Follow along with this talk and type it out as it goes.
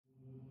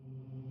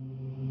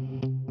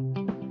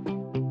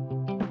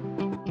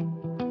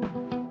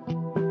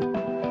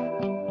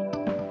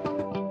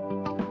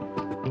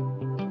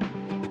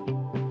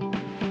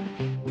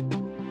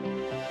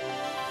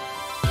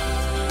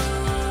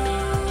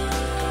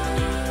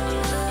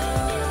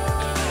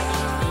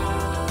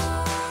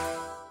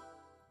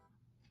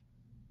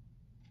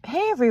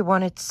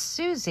everyone, it's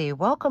Susie.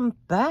 Welcome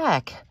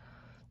back.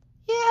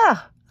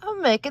 Yeah,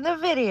 I'm making a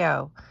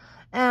video.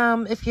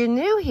 If you're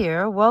new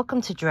here,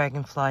 welcome to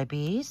Dragonfly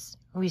Bees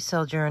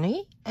Resale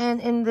Journey. And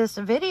in this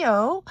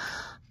video,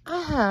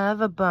 I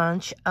have a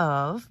bunch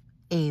of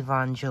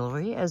Avon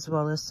jewelry as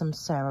well as some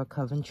Sarah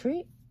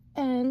Coventry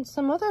and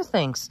some other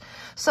things.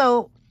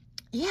 So,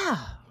 yeah,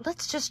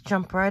 let's just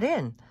jump right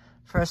in.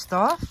 First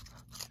off,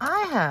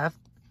 I'm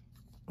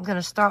going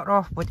to start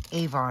off with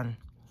Avon.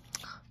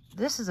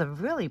 This is a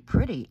really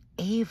pretty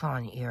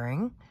Avon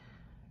earring.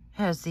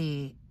 Has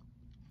the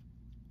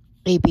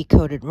AB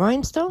coated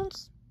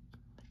rhinestones.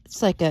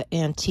 It's like an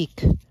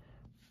antique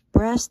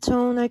brass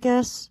tone, I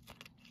guess.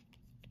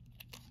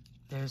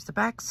 There's the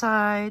back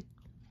side.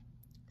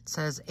 It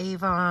says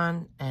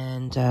Avon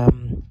and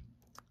the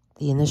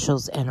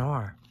initials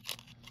NR.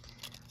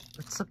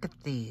 Let's look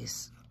at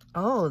these.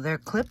 Oh, they're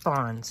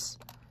clip-ons.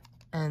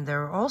 And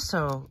they're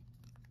also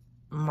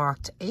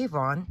marked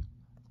Avon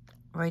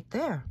right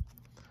there.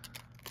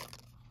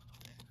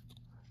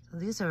 So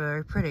these are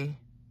very pretty.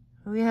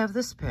 We have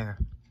this pair.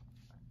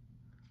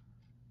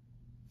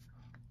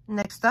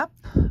 Next up,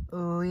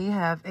 we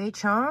have a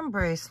charm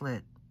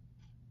bracelet.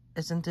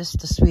 Isn't this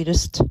the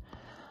sweetest?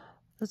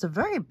 There's a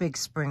very big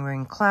spring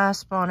ring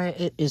clasp on it.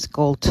 It is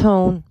gold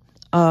tone.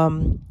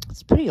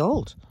 It's pretty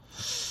old.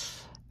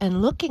 And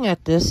looking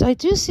at this, I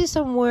do see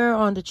some wear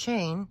on the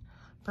chain,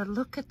 but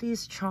look at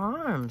these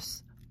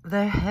charms.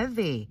 They're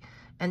heavy,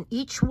 and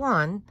each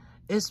one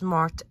is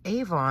marked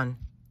Avon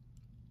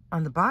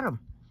on the bottom.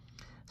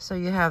 So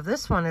you have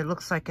this one, it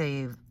looks like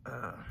a,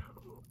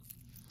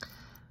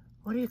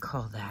 what do you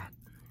call that?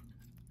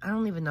 I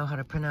don't even know how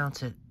to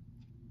pronounce it.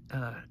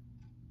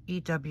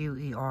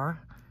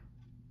 E-W-E-R.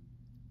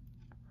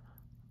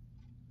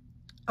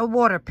 A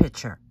water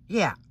pitcher.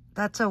 Yeah,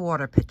 that's a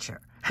water pitcher.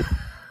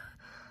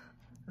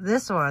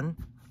 This one,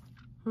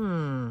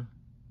 I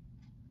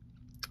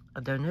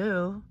don't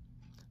know.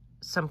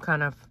 Some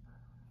kind of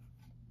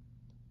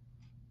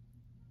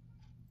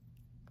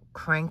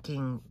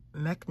cranking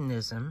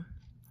mechanism.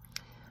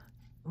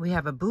 We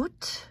have a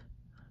boot,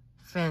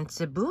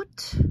 fancy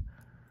boot,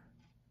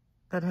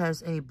 that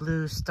has a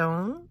blue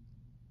stone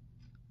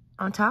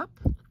on top.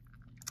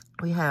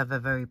 We have a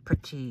very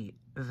pretty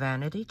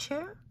vanity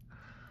chair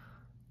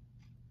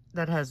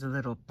that has a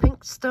little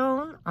pink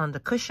stone on the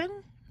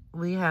cushion.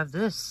 We have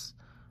this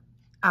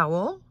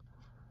owl,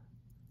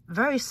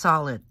 very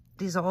solid.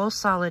 These are all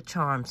solid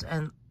charms,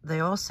 and they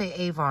all say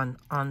Avon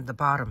on the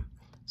bottom.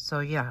 So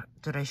yeah,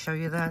 did I show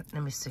you that?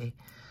 Let me see.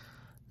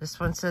 This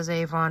one says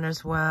Avon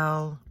as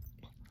well.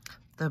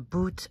 The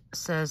boot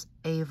says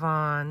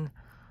Avon.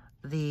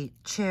 The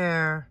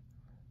chair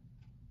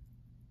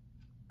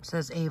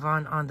says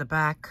Avon on the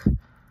back.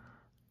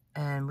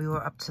 And we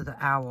were up to the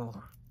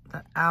owl.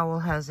 The owl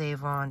has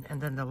Avon.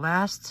 And then the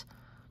last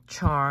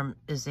charm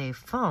is a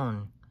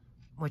phone,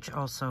 which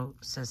also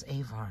says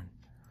Avon.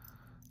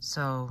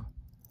 So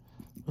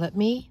let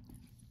me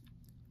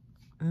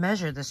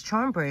measure this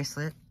charm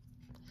bracelet.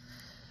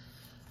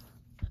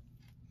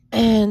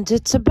 And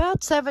it's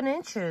about 7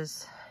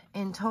 inches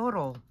in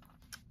total.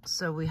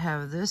 So we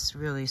have this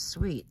really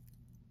sweet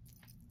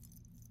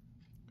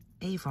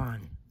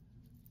Avon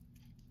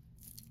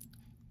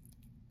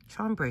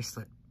charm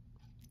bracelet.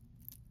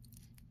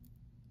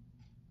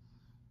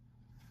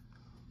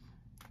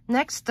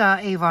 Next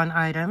Avon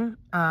item,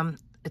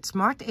 it's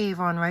marked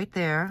Avon right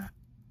there.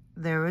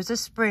 There is a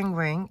spring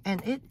ring,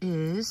 and it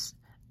is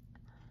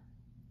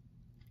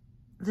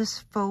this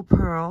faux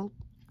pearl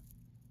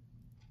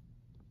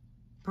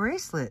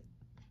bracelet.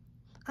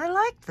 I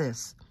like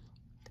this.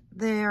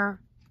 They're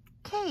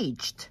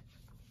caged.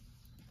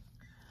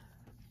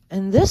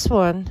 And this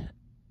one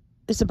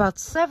is about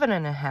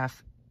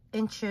 7.5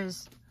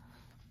 inches.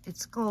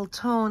 It's gold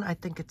tone. I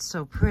think it's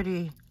so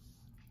pretty.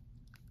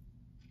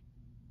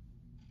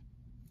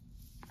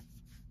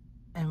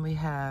 And we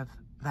have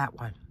that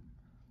one.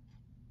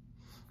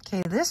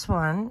 Okay, this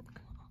one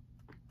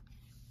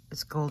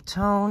is gold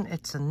tone.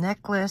 It's a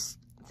necklace.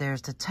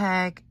 There's the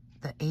tag,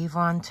 the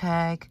Avon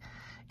tag.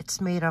 It's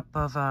made up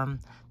of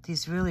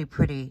these really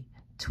pretty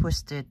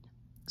twisted,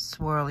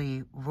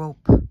 swirly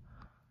rope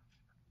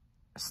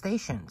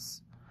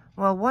stations.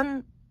 Well,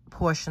 one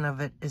portion of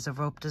it is a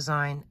rope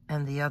design,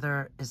 and the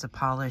other is a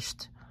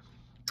polished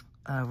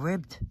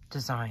ribbed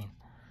design.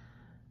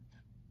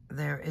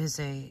 There is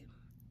a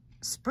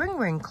spring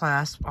ring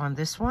clasp on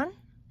this one,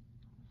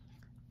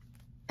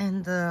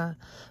 and the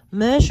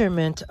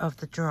measurement of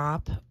the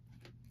drop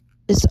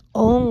is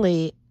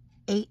only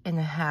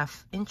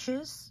 8.5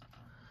 inches.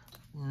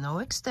 No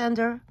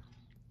extender,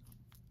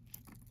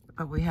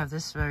 but we have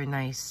this very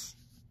nice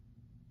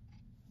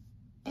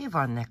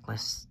Avon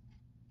necklace.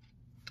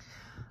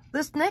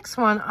 This next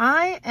one,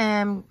 I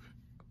am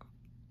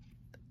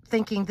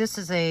thinking this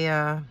is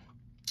a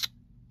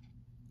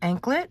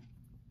anklet.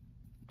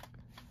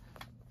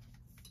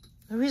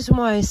 The reason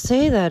why I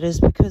say that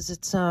is because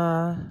it's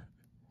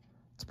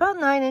about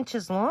 9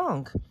 inches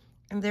long,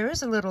 and there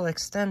is a little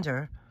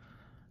extender.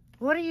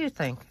 What do you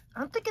think?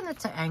 I'm thinking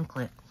it's an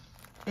anklet.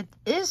 It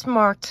is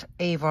marked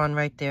Avon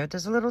right there.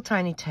 There's a little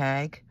tiny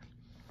tag.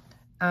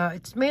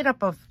 It's made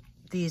up of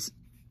these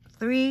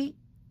 3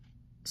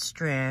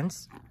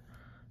 strands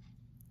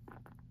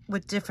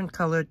with different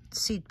colored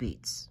seed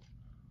beads.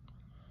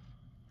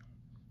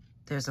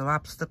 There's a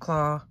lobster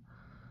claw.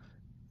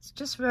 It's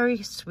just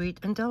very sweet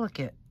and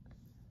delicate.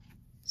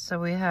 So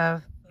we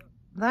have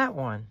that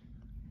one.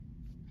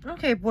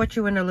 Okay, brought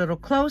you in a little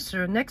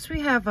closer. Next we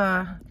have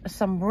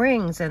some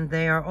rings, and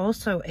they are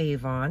also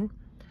Avon.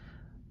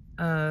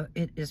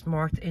 It is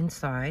marked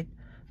inside.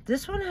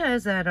 This one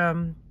has that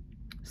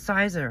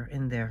sizer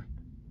in there.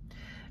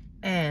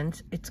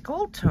 And it's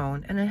gold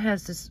tone, and it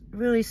has this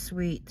really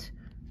sweet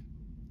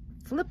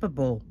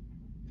flippable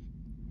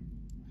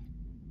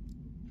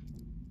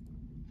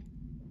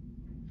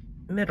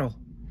middle.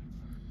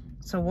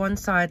 So one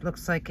side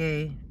looks like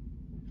a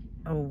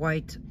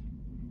white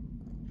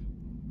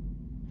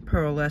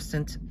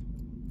pearlescent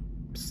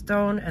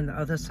stone, and the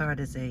other side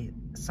is a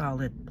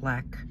solid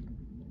black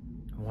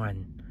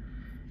one.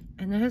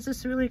 And it has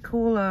this really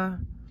cool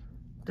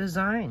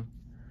design.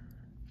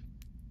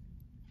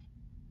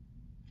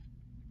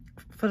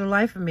 For the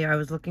life of me, I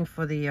was looking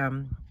for the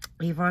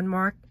Avon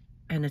mark,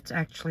 and it's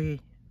actually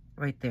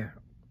right there.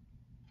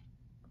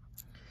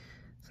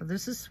 So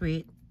this is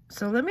sweet.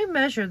 So let me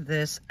measure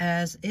this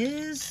as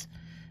is.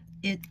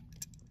 It's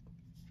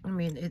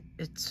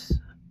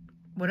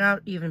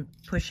without even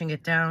pushing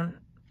it down,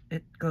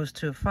 it goes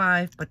to a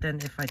 5, but then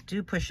if I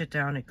do push it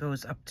down, it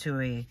goes up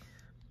to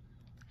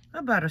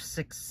about a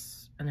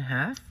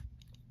 6.5.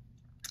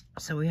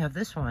 So we have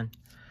this one.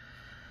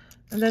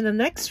 And then the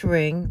next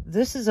ring,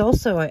 this is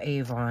also an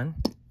Avon.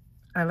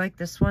 I like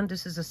this one.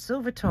 This is a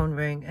silver tone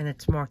ring, and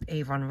it's marked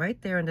Avon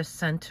right there in the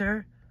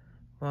center.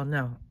 Well,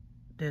 no,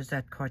 there's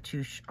that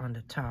cartouche on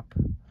the top.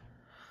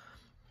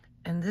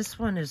 And this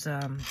one is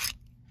a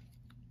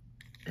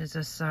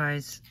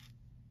size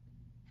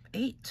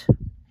 8.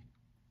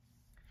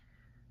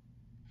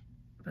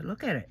 But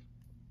look at it.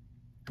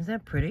 Isn't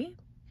that pretty?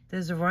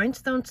 There's a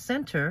rhinestone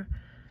center,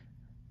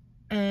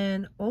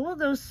 and all of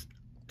those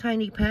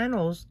tiny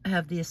panels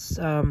have this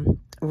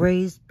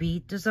raised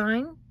bead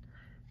design,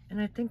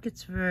 and I think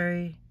it's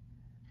very,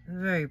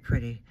 very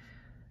pretty.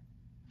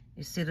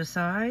 You see the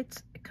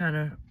sides?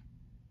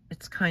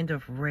 It's kind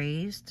of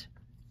raised.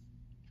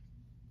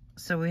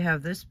 So we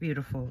have this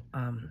beautiful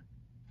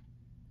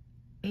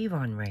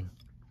Avon ring.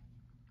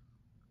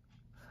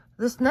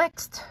 This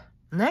next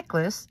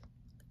necklace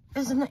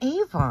is an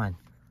Avon.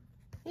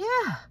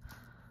 Yeah,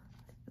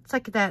 it's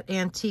like that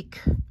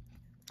antique.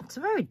 It's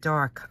very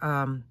dark.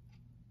 What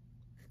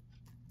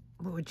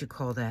would you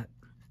call that?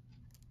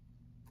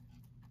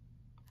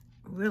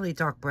 Really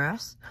dark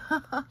brass.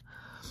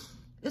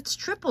 It's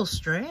triple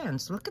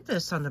strands. Look at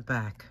this on the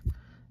back.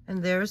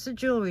 And there's the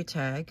jewelry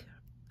tag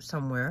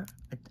somewhere.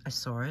 I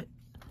saw it.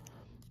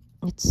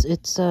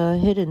 It's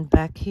hidden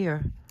back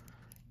here.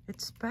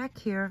 It's back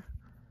here.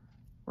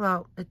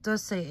 Well, it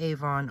does say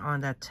Avon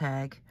on that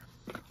tag.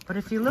 But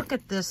if you look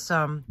at this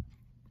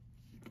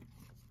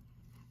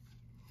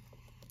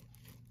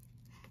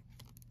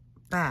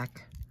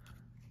back,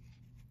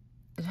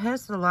 it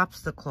has the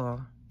lobster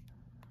claw,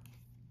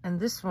 and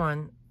this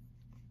one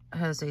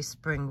has a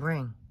spring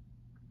ring.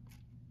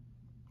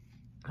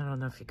 I don't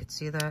know if you could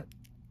see that.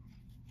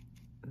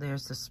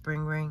 There's the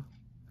spring ring.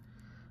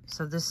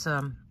 So this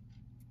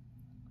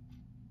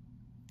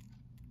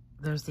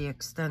there's the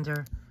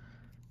extender,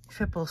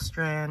 triple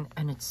strand,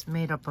 and it's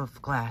made up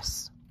of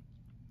glass.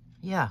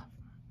 Yeah,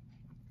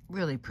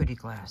 really pretty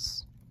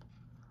glass.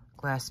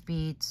 Glass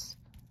beads.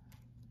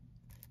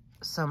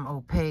 Some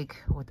opaque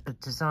with a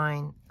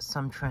design,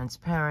 some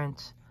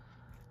transparent.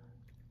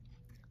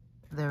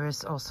 There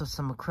is also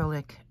some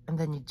acrylic, and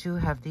then you do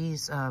have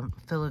these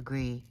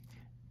filigree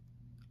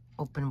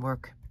open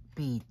work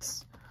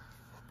beads.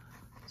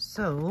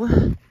 So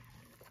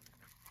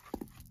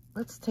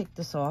let's take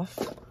this off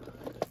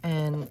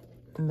and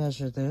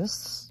measure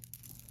this.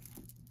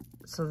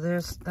 So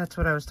that's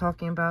what I was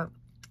talking about,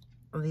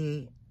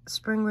 the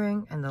spring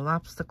ring and the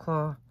lobster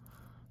claw.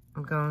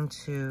 I'm going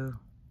to,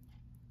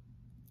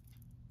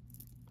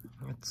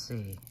 let's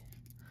see.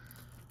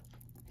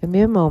 Give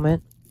me a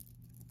moment.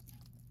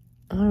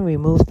 I'm going to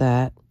remove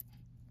that.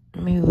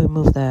 Let me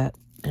remove that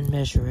and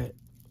measure it.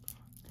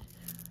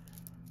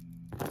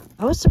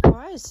 I was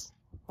surprised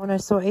when I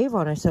saw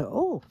Avon. I said,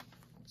 "Oh,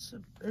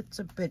 it's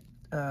a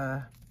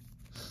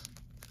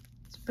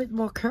bit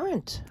more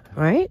current,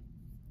 right?"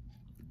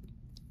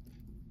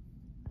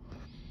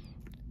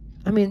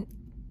 I mean,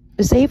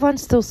 is Avon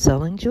still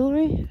selling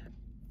jewelry?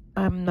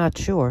 I'm not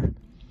sure.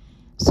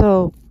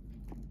 So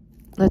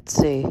let's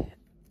see.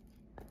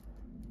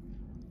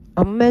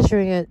 I'm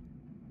measuring it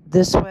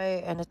this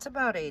way, and it's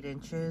about 8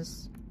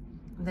 inches.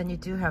 And then you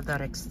do have that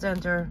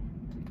extender.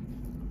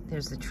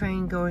 There's the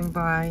train going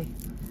by.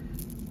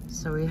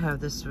 So we have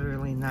this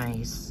really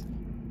nice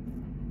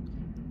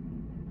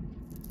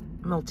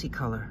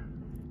multicolor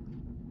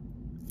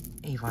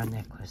Avon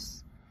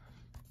necklace.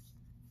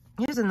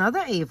 Here's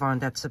another Avon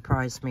that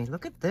surprised me.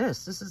 Look at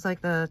this. This is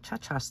like the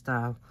cha-cha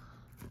style.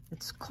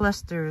 It's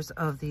clusters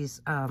of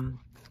these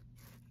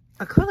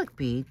acrylic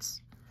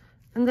beads.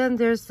 And then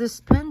there's this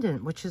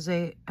pendant, which is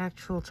a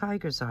actual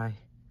tiger's eye,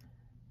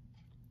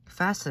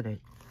 faceted.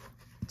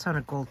 It's on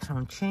a gold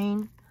tone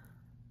chain.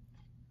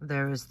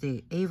 There is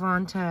the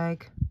Avon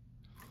tag.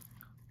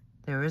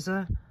 There is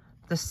the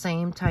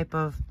same type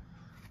of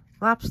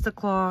lobster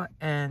claw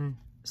and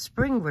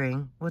spring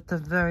ring with the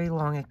very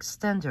long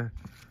extender.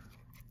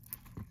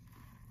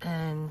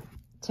 And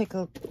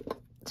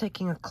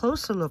taking a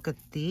closer look at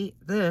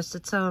this,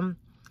 it's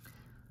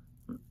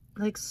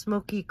like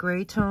smoky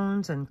gray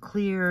tones and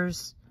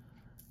clears,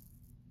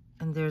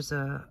 and there's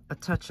a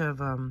touch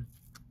of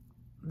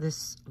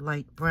this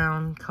light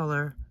brown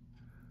color.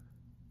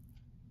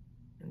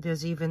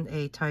 There's even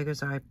a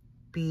tiger's eye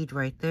bead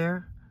right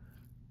there.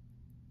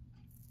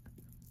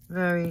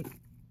 Very,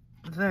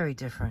 very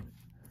different.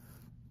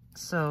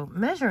 So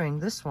measuring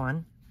this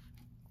one,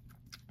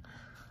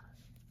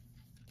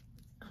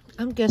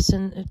 I'm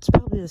guessing it's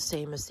probably the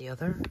same as the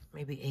other,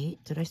 maybe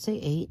 8. Did I say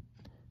 8?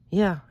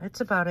 Yeah,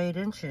 it's about 8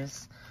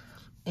 inches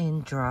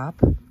in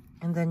drop.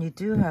 And then you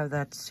do have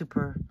that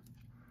super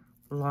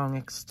long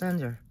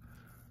extender.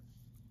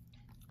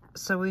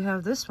 So we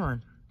have this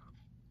one,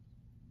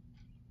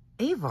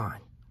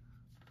 Avon.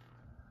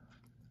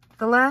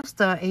 The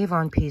last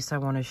Avon piece I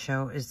want to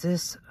show is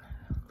this.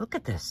 Look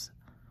at this.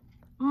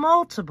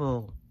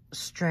 Multiple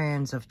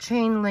strands of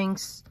chain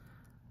links.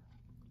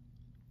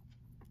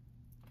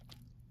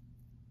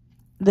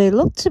 They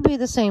look to be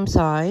the same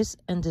size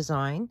and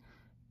design.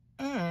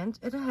 And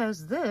it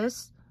has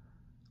this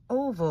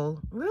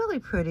oval, really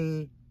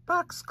pretty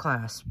box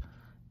clasp.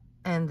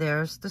 And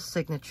there's the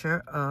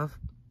signature of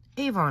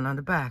Avon on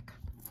the back.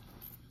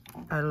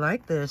 I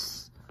like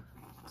this.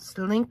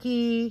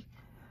 Slinky,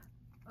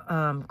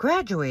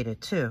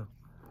 graduated too.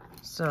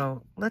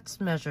 So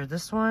let's measure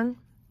this one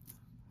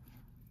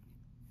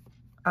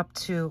up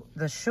to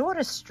the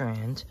shortest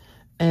strand.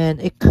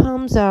 And it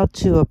comes out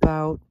to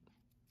about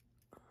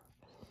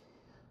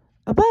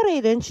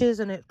 8 inches,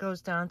 and it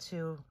goes down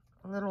to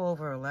a little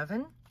over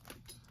 11.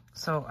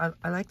 So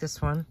I like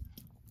this one.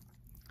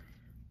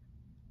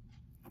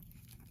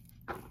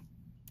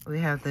 We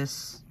have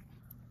this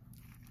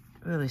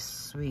really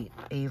sweet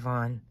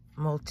Avon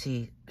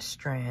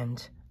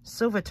multi-strand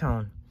silver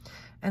tone.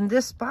 And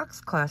this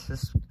box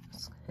clasp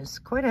is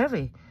quite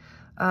heavy.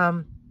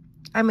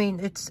 I mean,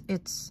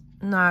 it's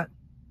not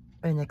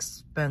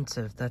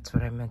inexpensive. That's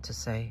what I meant to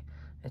say.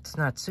 It's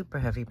not super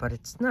heavy, but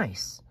it's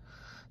nice.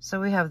 So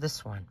we have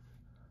this one.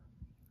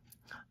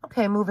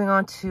 Okay, moving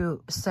on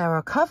to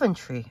Sarah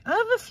Coventry. I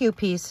have a few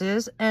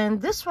pieces,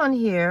 and this one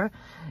here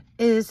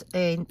is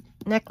a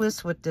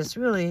necklace with this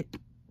really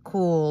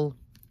cool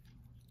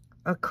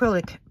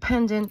acrylic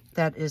pendant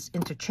that is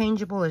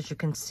interchangeable. As you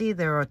can see,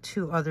 there are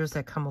 2 others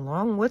that come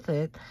along with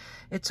it.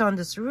 It's on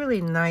this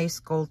really nice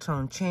gold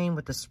tone chain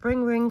with the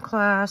spring ring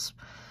clasp.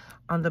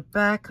 On the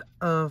back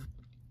of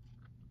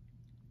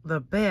the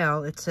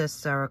bail, it says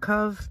Sarah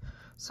Cove.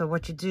 So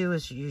what you do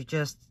is you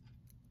just,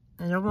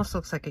 it almost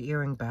looks like an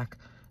earring back.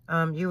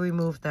 You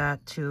remove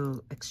that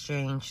to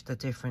exchange the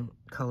different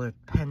colored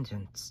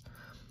pendants.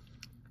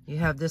 You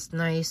have this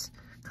nice,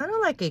 kind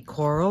of like a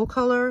coral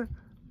color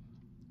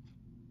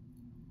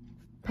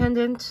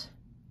pendant.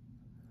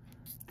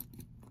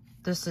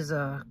 This is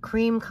a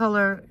cream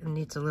color. It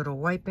needs a little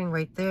wiping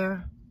right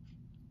there.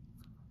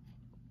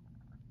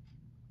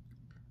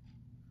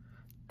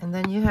 And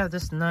then you have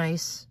this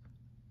nice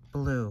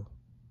blue.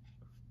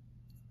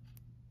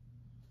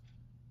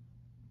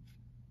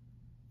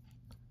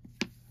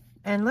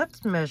 And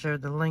let's measure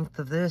the length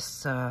of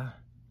this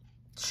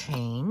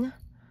chain.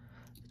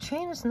 The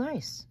chain is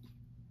nice.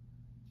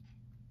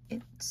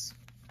 It's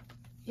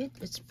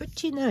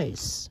pretty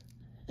nice.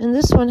 And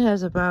this one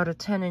has about a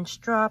 10-inch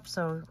drop,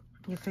 so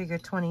you figure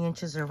 20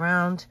 inches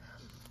around.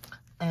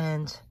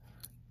 And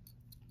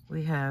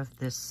we have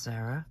this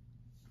Sarah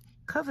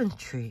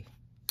Coventry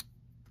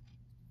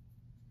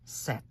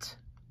set.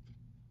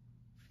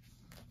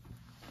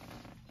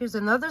 Here's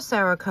another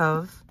Sarah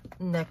Cove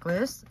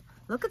necklace.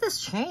 Look at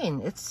this chain.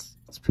 It's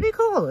pretty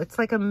cool. It's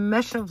like a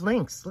mesh of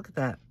links. Look at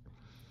that.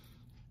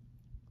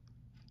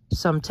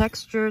 Some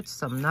textured,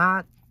 some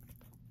not.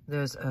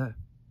 There's a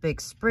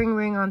big spring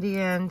ring on the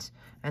end,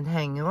 and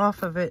hanging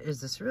off of it is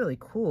this really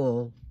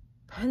cool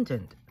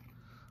pendant.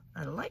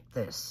 I like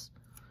this.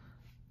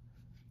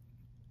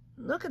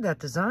 Look at that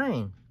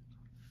design.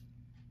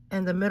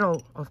 And the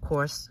middle, of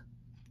course,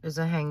 is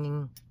a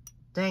hanging,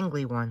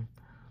 dangly one.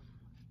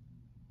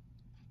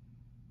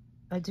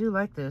 I do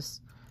like this.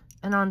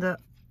 And on the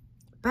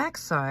back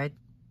side,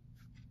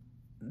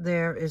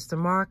 there is the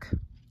mark.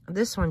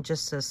 This one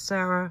just says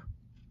Sarah.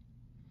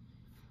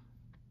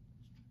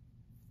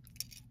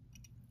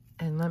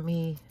 And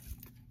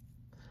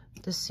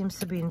this seems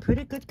to be in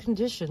pretty good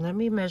condition. Let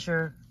me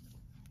measure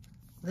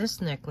this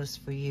necklace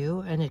for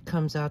you. And it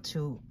comes out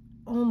to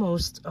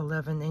almost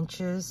 11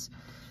 inches.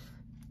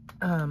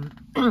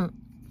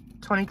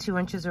 22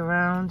 inches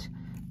around.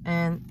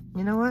 And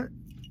you know what?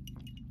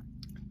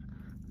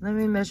 Let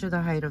me measure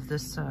the height of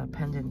this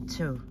pendant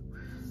too.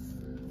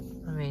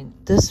 I mean,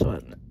 this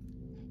one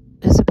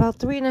is about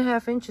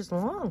 3.5 inches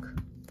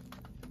long.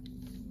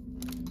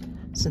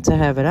 Since I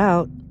have it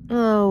out,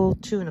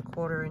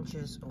 2.25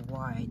 inches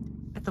wide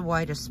at the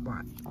widest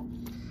spot.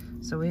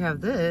 So we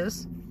have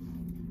this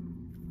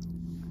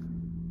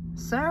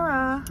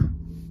Sarah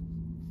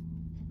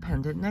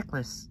pendant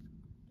necklace.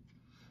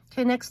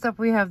 Okay, next up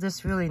we have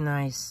this really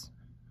nice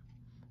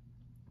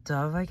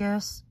dove, I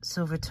guess,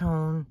 silver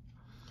tone.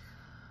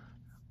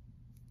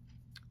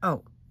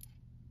 Oh,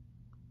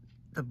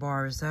 the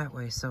bar is that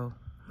way, so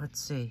let's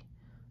see.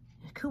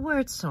 You could wear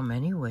it so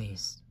many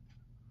ways.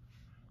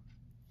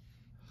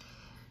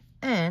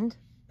 And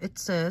it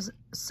says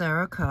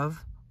Sarah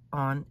Cove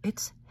on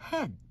its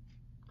head.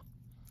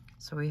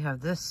 So we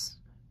have this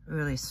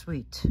really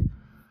sweet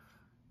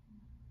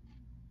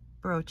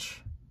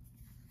brooch,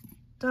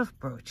 dove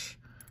brooch.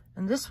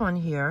 And this one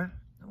here,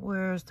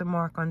 where's the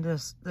mark on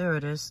this? There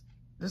it is.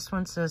 This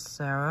one says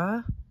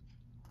Sarah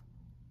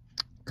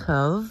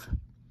Cove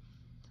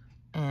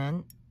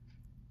and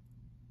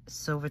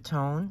silver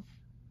tone.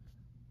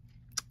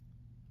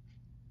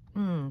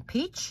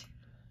 Peach?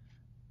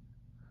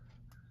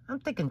 I'm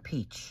thinking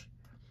peach.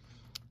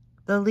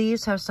 The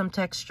leaves have some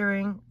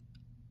texturing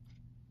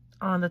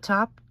on the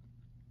top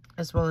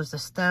as well as the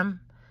stem,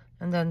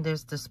 and then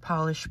there's this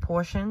polished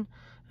portion,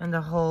 and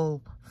the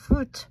whole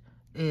fruit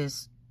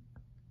is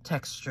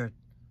textured.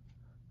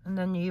 And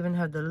then you even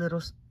have the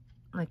little,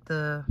 like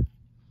the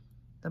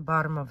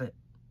bottom of it.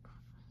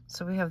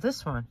 So we have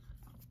this one.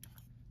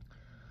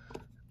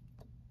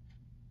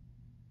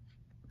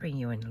 Bring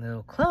you in a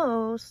little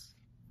close.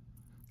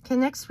 Okay,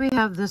 next we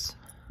have this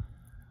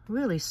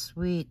really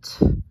sweet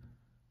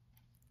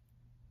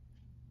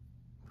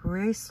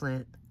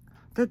bracelet.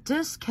 The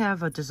disc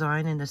have a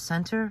design in the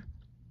center.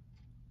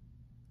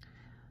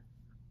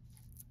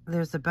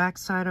 There's the back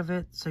side of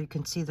it, so you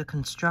can see the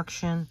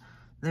construction.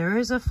 There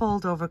is a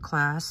fold over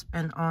clasp,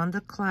 and on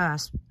the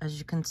clasp, as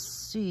you can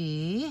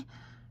see,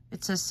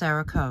 it says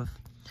Sarah Cove.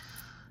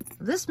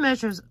 This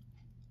measures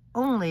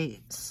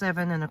only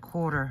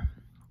 7.25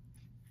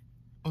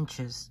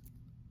 inches.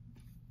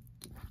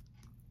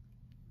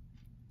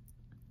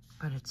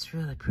 But it's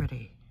really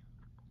pretty.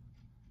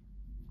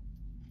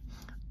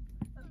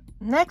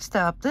 Next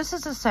up, this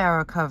is a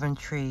Sarah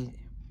Coventry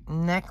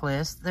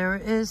necklace.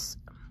 This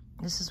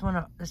is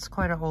it's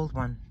quite an old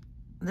one.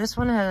 This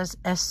one has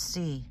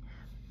SC.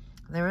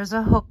 There is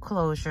a hook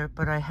closure,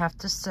 but I have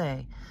to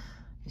say,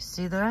 you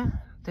see that?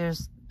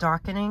 There's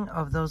darkening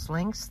of those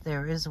links.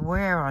 There is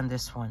wear on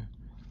this one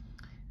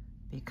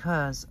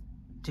because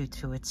due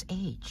to its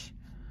age.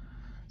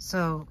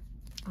 So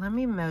let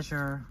me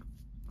measure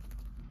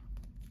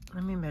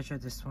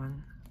this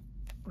one.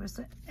 Where's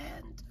the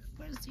end?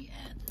 Where's the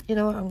end? You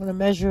know what? I'm going to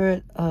measure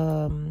it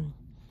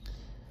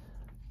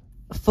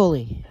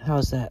fully.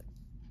 How's that?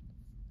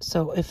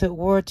 So if it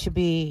were to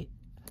be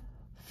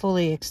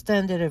fully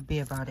extended, it'd be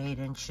about 8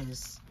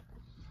 inches.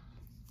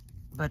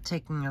 But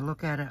taking a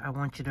look at it, I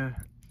want you to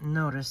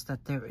notice that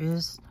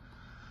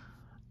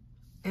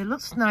it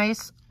looks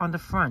nice on the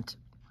front.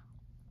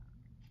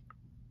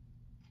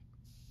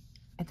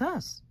 It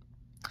does.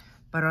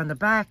 But on the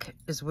back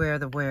is where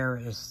the wear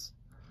is.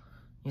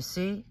 You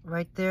see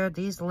right there,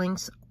 these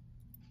links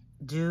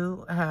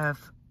do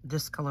have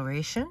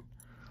discoloration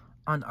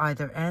on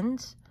either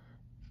end.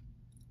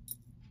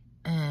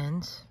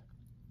 And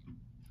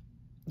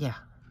yeah,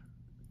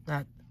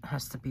 that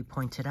has to be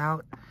pointed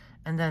out.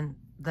 And then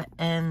the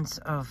ends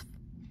of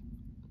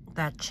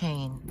that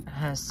chain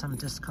has some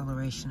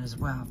discoloration as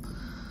well.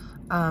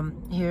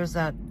 Here's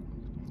that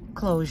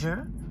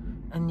closure,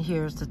 and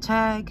here's the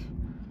tag.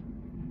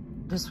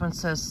 This one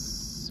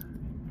says,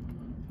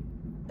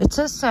 it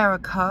says Sarah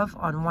Cove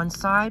on one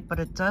side, but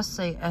it does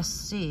say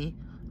SC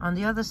on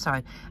the other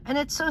side. And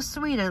it's so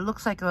sweet. It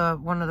looks like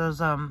one of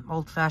those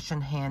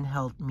old-fashioned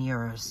handheld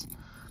mirrors.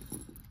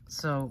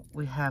 So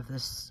we have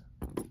this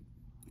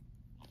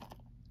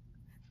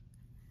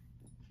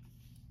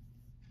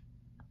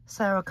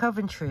Sarah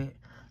Coventry.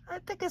 I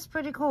think it's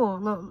pretty cool.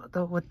 Look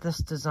with this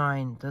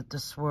design, the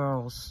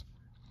swirls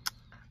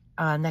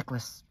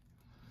necklace.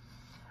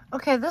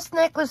 Okay, this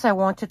necklace I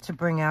wanted to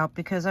bring out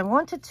because I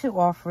wanted to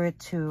offer it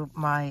to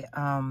my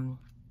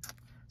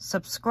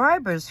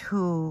subscribers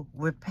who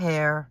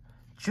repair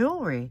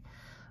jewelry.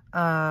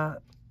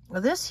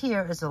 This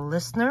here is a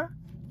listener.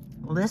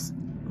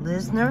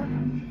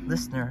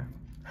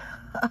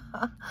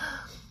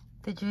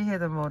 Did you hear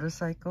the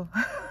motorcycle?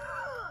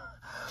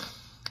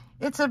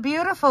 It's a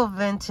beautiful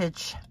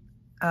vintage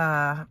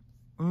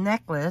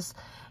necklace,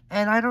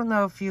 and I don't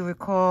know if you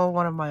recall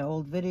one of my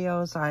old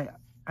videos.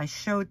 I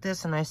showed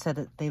this and I said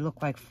that they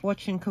look like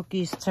fortune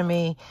cookies to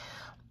me,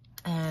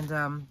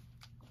 and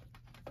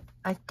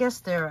I guess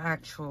they're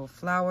actual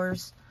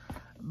flowers,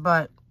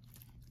 but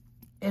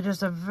it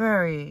is a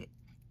very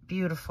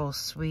beautiful,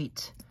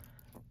 sweet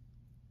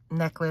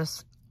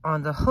necklace.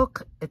 On the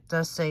hook, it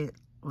does say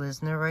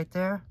Lisner right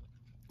there.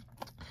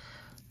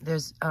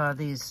 There's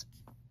these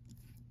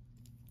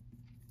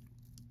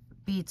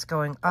beads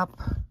going up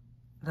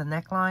the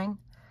neckline,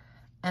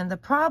 And the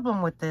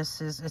problem with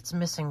this is it's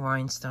missing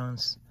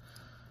rhinestones.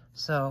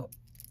 So,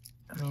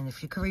 I mean,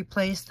 if you could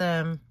replace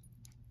them,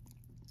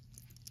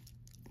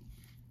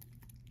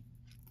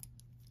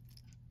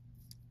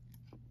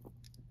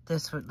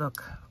 this would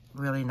look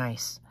really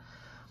nice.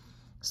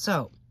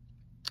 So,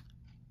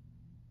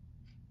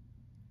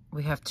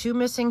 we have 2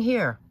 missing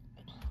here.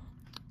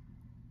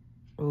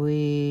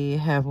 We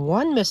have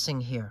 1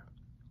 missing here.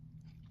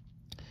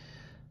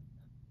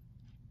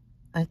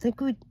 I think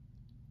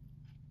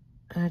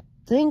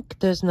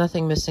there's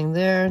nothing missing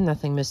there,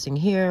 nothing missing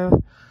here,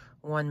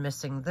 1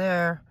 missing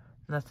there,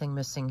 nothing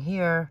missing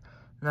here,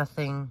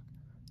 nothing.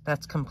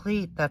 That's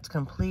complete,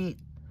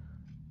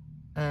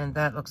 and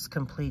that looks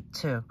complete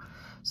too.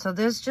 So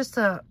there's just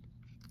a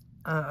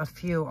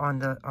few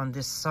on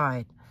this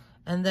side.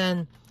 And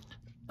then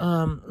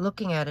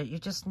looking at it, you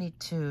just need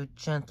to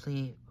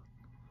gently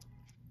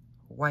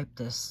wipe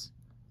this.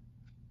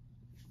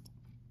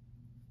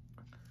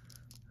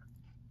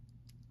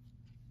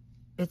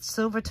 It's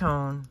silver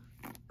tone.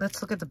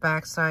 Let's look at the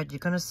back side. You're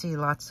going to see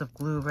lots of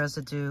glue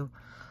residue.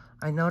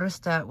 I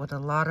noticed that with a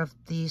lot of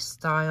these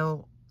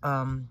style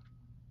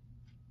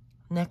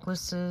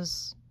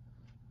necklaces.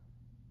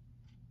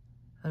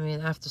 I mean,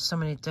 after so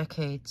many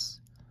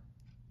decades,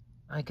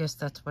 I guess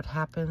that's what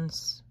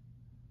happens.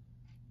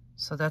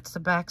 So that's the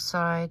back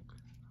side.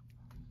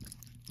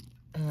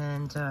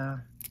 And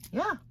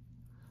yeah,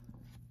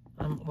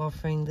 I'm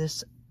offering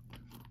this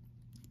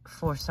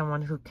for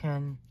someone who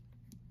can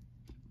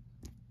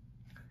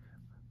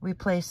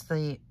replace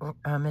the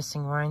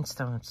missing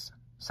rhinestones.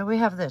 So we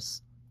have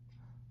this.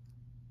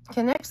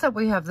 Okay, next up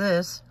we have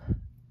this.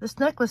 This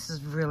necklace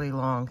is really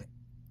long.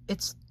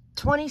 It's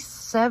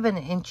 27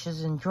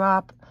 inches in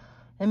drop.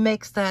 It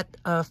makes that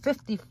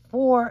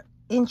 54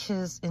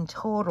 inches in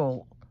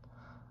total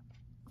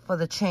for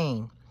the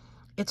chain.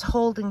 It's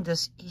holding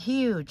this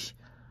huge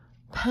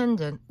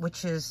pendant,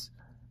 which is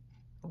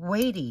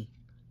weighty.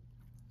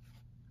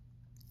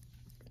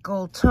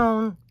 Gold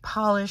tone,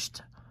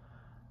 polished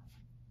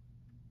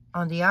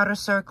on the outer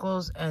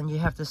circles, and you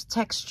have this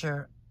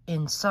texture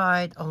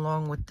inside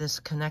along with this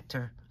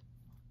connector.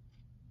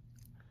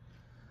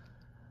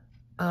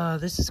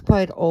 This is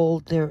quite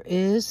old. There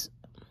is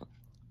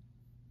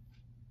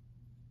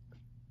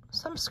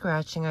some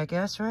scratching, I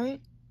guess,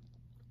 right?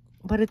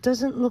 But it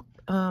doesn't look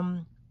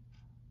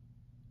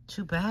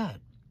too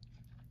bad.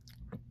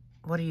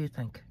 What do you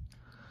think?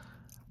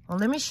 Well,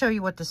 let me show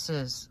you what this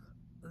is.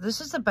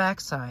 This is the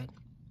back side.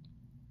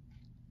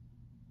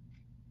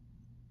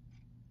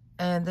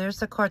 And there's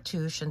the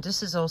cartouche, and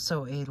this is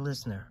also a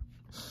Lisner.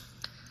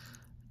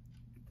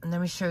 And let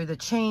me show you the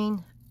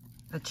chain.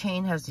 The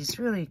chain has these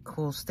really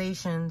cool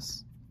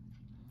stations.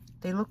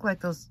 They look like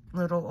those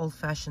little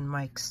old-fashioned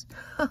mics.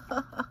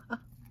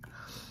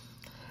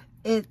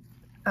 It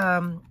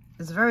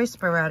is very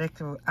sporadic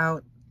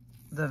throughout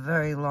the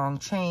very long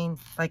chain.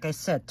 Like I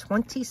said,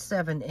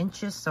 27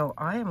 inches. So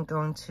I am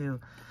going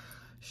to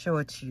show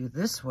it to you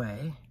this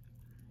way.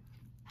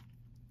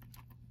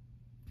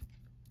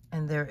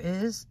 And there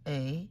is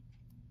a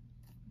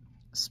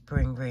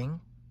spring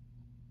ring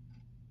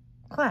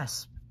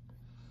clasp.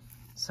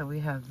 So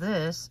we have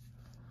this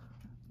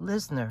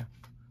Lisner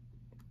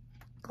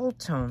gold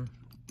tone.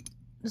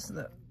 This is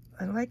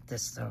I like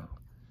this though.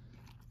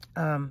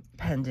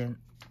 Pendant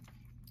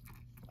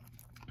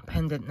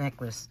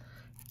necklace.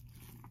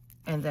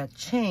 And that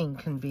chain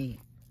can be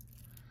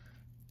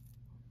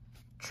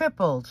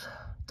tripled,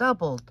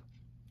 doubled,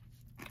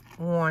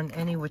 worn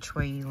any which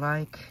way you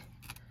like.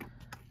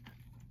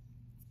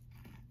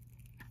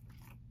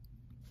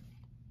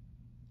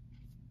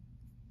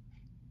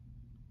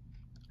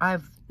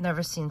 I've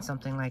never seen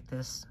something like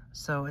this,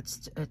 so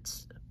it's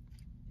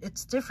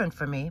different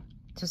for me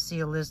to see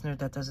a Lisner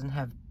that doesn't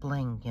have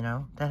bling, you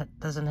know, that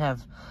doesn't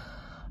have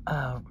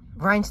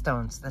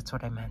rhinestones. That's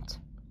what I meant.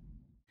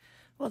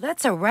 Well,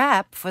 that's a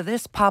wrap for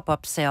this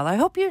pop-up sale. I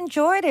hope you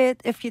enjoyed it.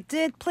 If you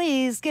did,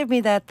 please give me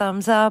that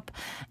thumbs up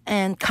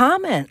and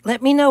comment.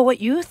 Let me know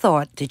what you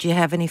thought. Did you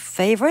have any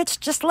favorites?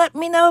 Just let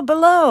me know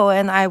below,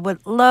 and I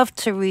would love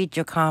to read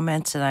your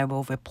comments, and I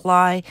will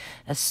reply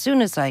as soon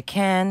as I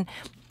can.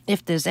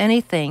 If there's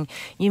anything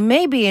you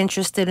may be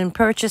interested in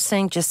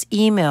purchasing, just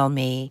email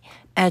me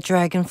at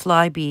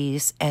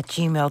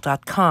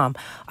dragonflybees@gmail.com.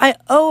 I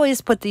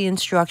always put the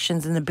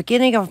instructions in the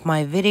beginning of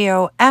my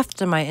video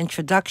after my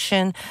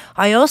introduction.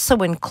 I also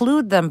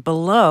include them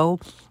below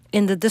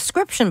in the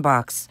description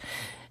box.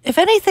 If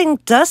anything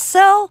does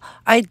sell,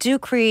 I do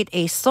create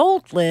a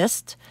sold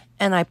list,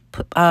 and I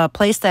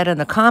place that in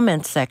the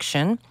comments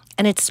section,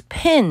 and it's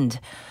pinned.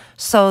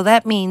 So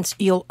that means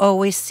you'll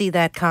always see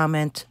that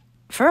comment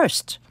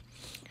first.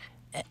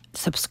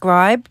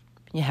 Subscribe.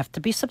 You have to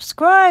be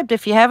subscribed.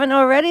 If you haven't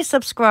already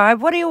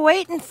subscribed, what are you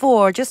waiting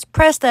for? Just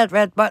press that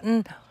red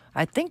button,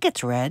 I think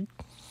it's red,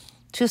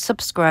 to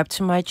subscribe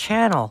to my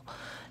channel.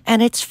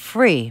 And it's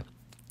free.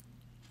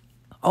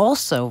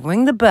 Also,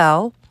 ring the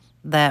bell.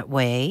 That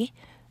way,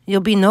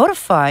 you'll be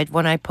notified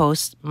when I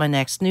post my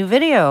next new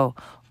video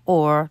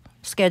or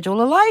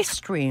schedule a live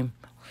stream.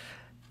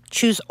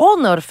 Choose all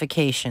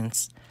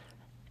notifications.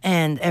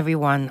 And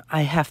everyone,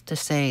 I have to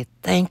say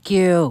thank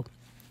you.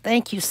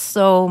 Thank you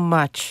so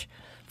much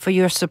for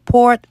your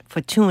support,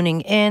 for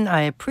tuning in.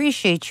 I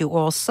appreciate you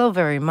all so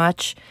very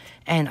much.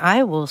 And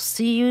I will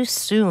see you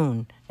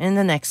soon in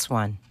the next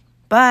one.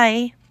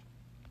 Bye.